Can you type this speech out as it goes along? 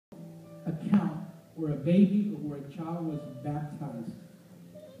account where a baby or where a child was baptized.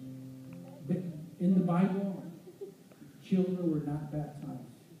 In the Bible, children were not baptized.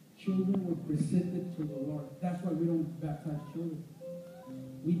 Children were presented to the Lord. That's why we don't baptize children.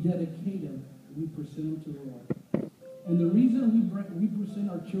 We dedicate them. We present them to the Lord. And the reason we present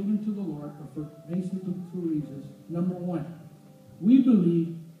our children to the Lord are for basically two reasons. Number one, we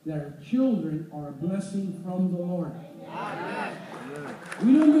believe that our children are a blessing from the Lord. Amen.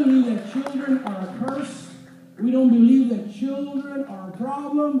 We don't believe that children are a curse. We don't believe that children are a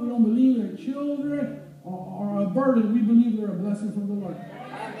problem. We don't believe that children are a burden. We believe they're a blessing from the Lord.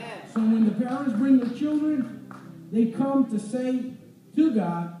 Amen. So when the parents bring their children, they come to say to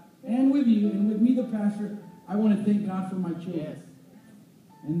God and with you and with me, the pastor, I want to thank God for my children. Yes.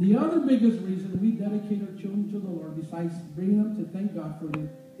 And the other biggest reason we dedicate our children to the Lord, besides bringing them to thank God for them,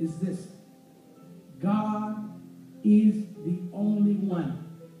 is this. God is the only one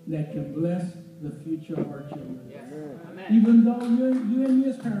that can bless the future of our children. Yes. Amen. Even though you and me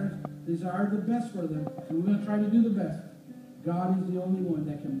as parents desire the best for them, and we're going to try to do the best, God is the only one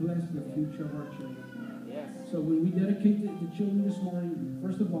that can bless the future of our children. Yes. So when we dedicate the children this morning,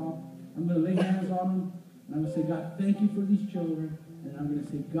 first of all, I'm going to lay hands on them, and I'm going to say, God, thank you for these children. And I'm going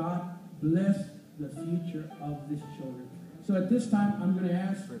to say, God, bless the future of these children. So at this time, I'm going to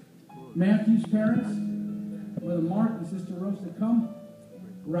ask Matthew's parents, Brother Mark and Sister Rose, to come.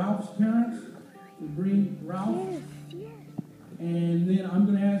 Ralph's parents to bring Ralph. And then I'm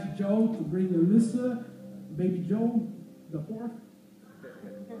going to ask Joe to bring Alyssa, baby Joe, the fourth.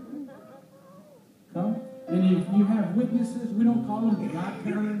 Come. And if you have witnesses, we don't call them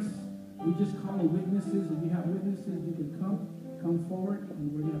godparents. We just call them witnesses. If you have witnesses, you can come forward,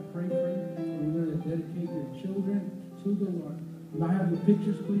 and we're going to pray for you. And we're going to dedicate your children to the Lord. Can I have the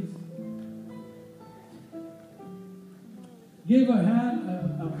pictures, please? Give a hand,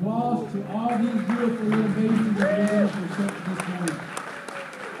 applause to all these beautiful little babies that we're going to present this morning.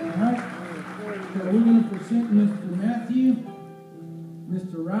 All right? So we're going to present Mr. Matthew,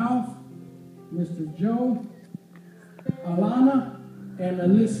 Mr. Ralph, Mr. Joe, Alana, and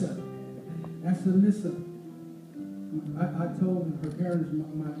Alyssa. That's Alyssa. I told her parents,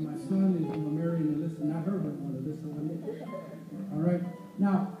 my son is going to marry Alyssa, not her, but Alyssa one day. All right?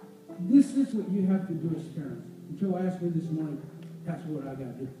 Now, this is what you have to do as parents. Joe asked me this morning, that's what I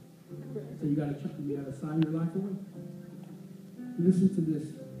got to do. So you got to sign your life away. Listen to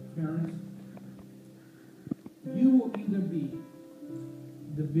this, parents. You will either be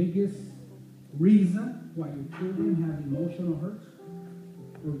the biggest reason why your children have emotional hurts,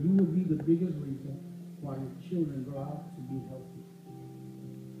 or you will be the biggest reason why your children grow out to be healthy.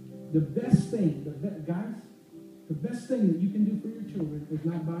 The best thing, guys, the best thing that you can do for your children is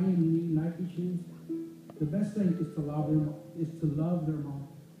not buying new Nike shoes. The best thing is to love their mom.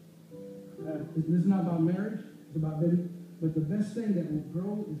 This is not about marriage. It's about baby. But the best thing that will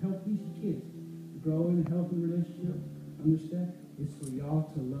grow and help these kids grow in a healthy relationship, understand, is for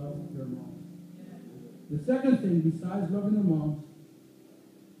y'all to love their moms. The second thing, besides loving their moms,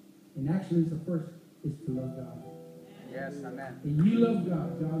 and actually it's the first, is to love God. Yes, amen. And you love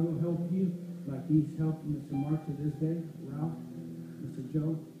God, God will help you like He's helped Mr. Mark to this day, Ralph, Mr.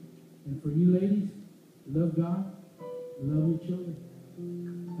 Joe. And for you ladies, love God, love your children.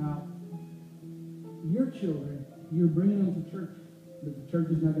 Now, your children, you're bringing them to church, but the church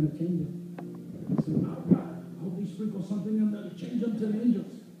is not going to change them. You say, oh God, I hope He sprinkles something in them to change them to the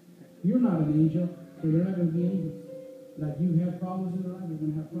angels. You're not an angel, so they're not going to be angels. Like you have problems in their life, they're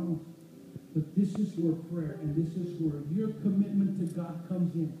going to have problems. But this is where prayer and this is where your commitment to God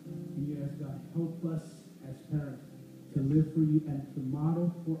comes in. And you ask God, help us as parents to live for you and to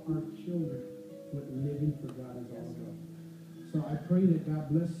model for our children what living for God is all about. So I pray that God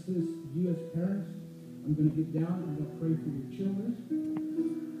blesses you as parents. I'm going to get down. I'm going to pray for your children.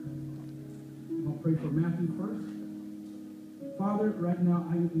 I'll pray for Matthew first. Father, right now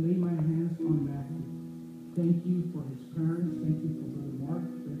I lay my hands on Matthew. Thank you for his parents. Thank you for Brother Mark.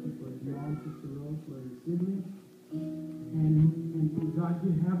 Thank you for his mom, Sister Rose, for his siblings. And God,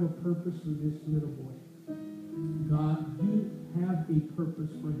 you have a purpose for this little boy. God, you have a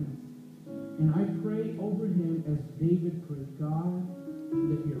purpose for him. And I pray over him as David prayed, God,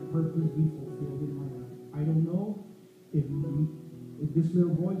 let your purpose be fulfilled in my life. I don't know if this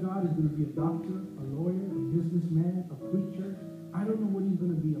little boy, God, is going to be a doctor, a lawyer, a businessman, a preacher. I don't know what he's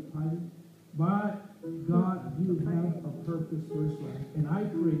going to be, a pilot. But, God, you have a purpose for his life. And I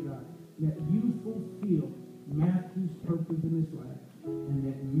pray, God, that you fulfill Matthew's purpose in his life. And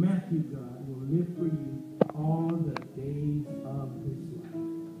that Matthew, God, will live for you all the days of his life.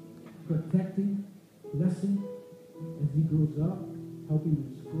 Protect him, bless him as he grows up. help him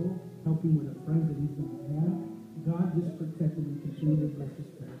in school, help him with the friends that he's going to have. God, just protect him and continue to bless his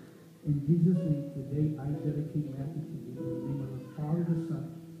parents. In Jesus' name, today I dedicate Matthew to you. In the name of the Father, the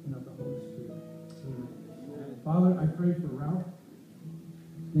Son, and of the Holy Spirit. Amen. Father, I pray for Ralph.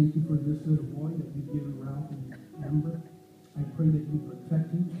 Thank you for this little boy that you've given Ralph and Amber. I pray that you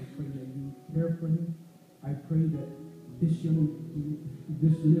protect him. I pray that you care for him. I pray that this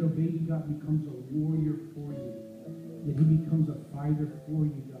little baby, God, becomes a warrior for you. That he becomes a fighter for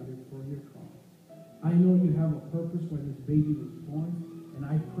you, God, and for your cause. I know you have a purpose when this baby was born, and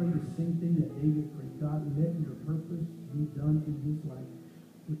I pray the same thing that David prayed. God, let your purpose be done in his life.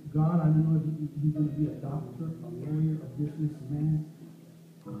 God, I don't know if he's going to be a doctor, a lawyer, a businessman,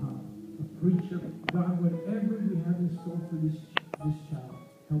 a preacher. God, whatever you have in store for this child,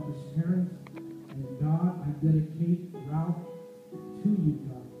 help his parents. And God, I dedicate Ralph to you,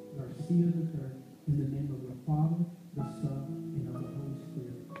 God, Garcia the third, in the name of the Father, the Son, and of the Holy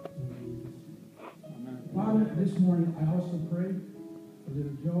Spirit. In Jesus' name. Father, this morning I also pray for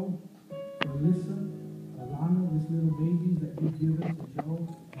little Joe, for Alyssa, Alana, these little babies that you've given to Joe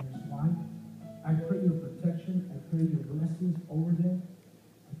and his wife. I pray your protection. I pray your blessings over them.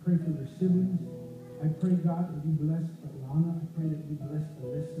 I pray for their siblings. I pray, God, that you bless Alana. I pray that you bless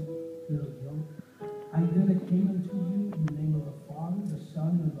Alyssa, little Joe. I dedicate them to you in the name of the Father, the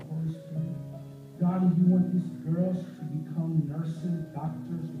Son, and the Holy Spirit. God, if you want these girls to become nurses,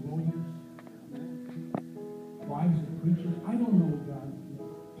 doctors, lawyers, wives of preachers, I don't know, God,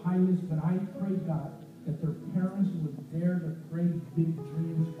 pilots, but I pray, God, that their parents would dare to pray big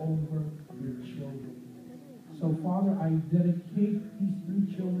dreams over their children. So, Father, I dedicate these three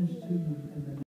children to you in the name